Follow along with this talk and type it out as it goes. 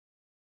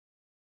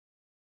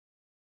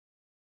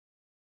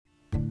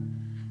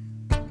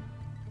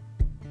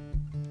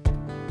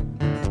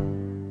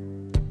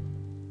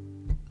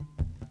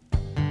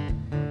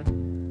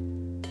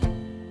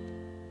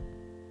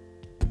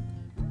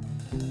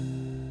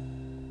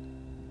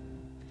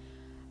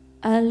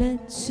I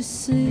let you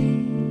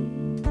see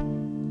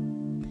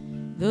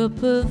the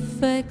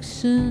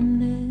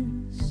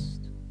perfectionist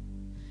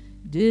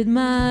did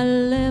my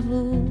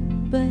level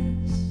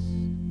best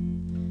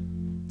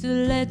to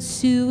let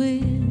you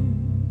in.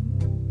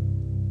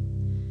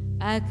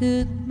 I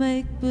could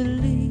make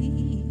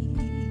believe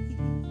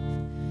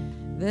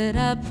that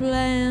I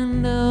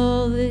planned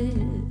all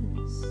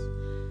this,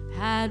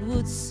 hide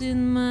what's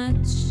in my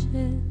chest,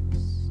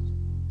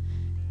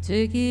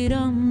 take it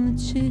on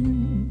the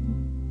chin.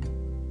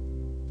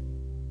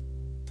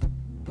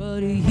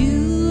 But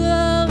you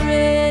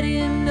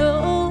already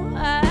know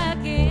I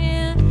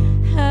can't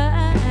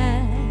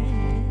hide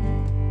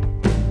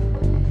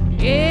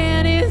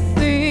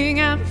anything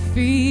I'm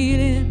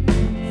feeling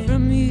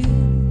from you.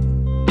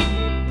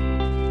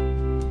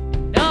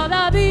 And all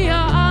of the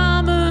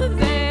armor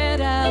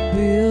that I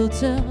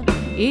built up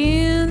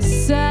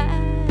inside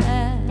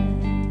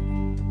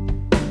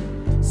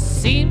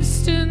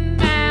seems to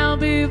now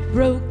be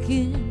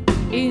broken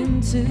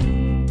into.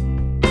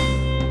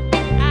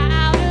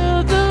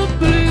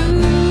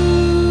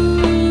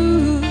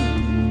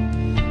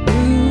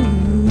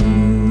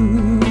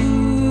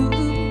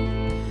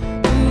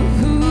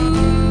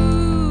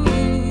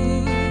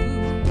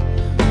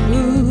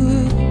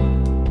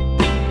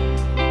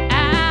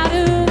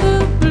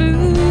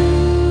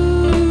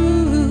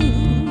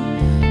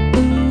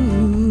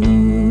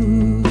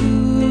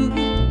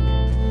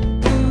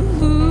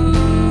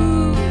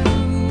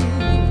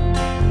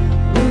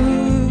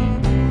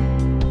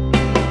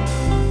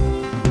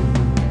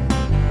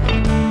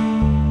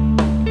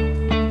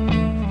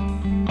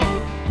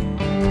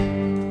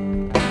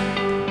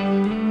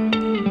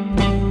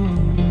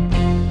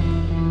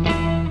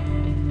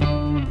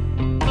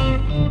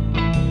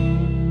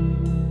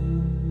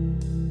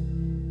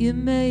 You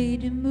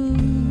made a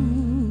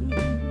move,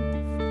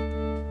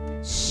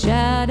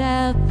 shot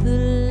out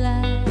the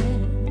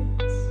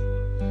lights.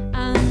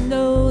 I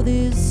know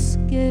this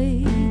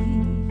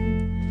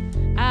game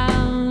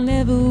I'll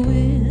never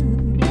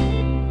win.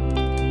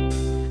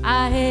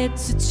 I had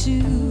to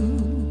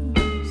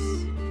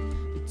choose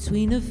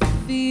between a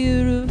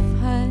fear of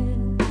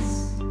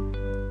heights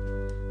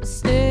or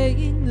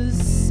staying the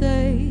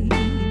same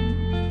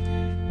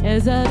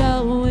as I'd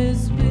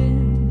always been.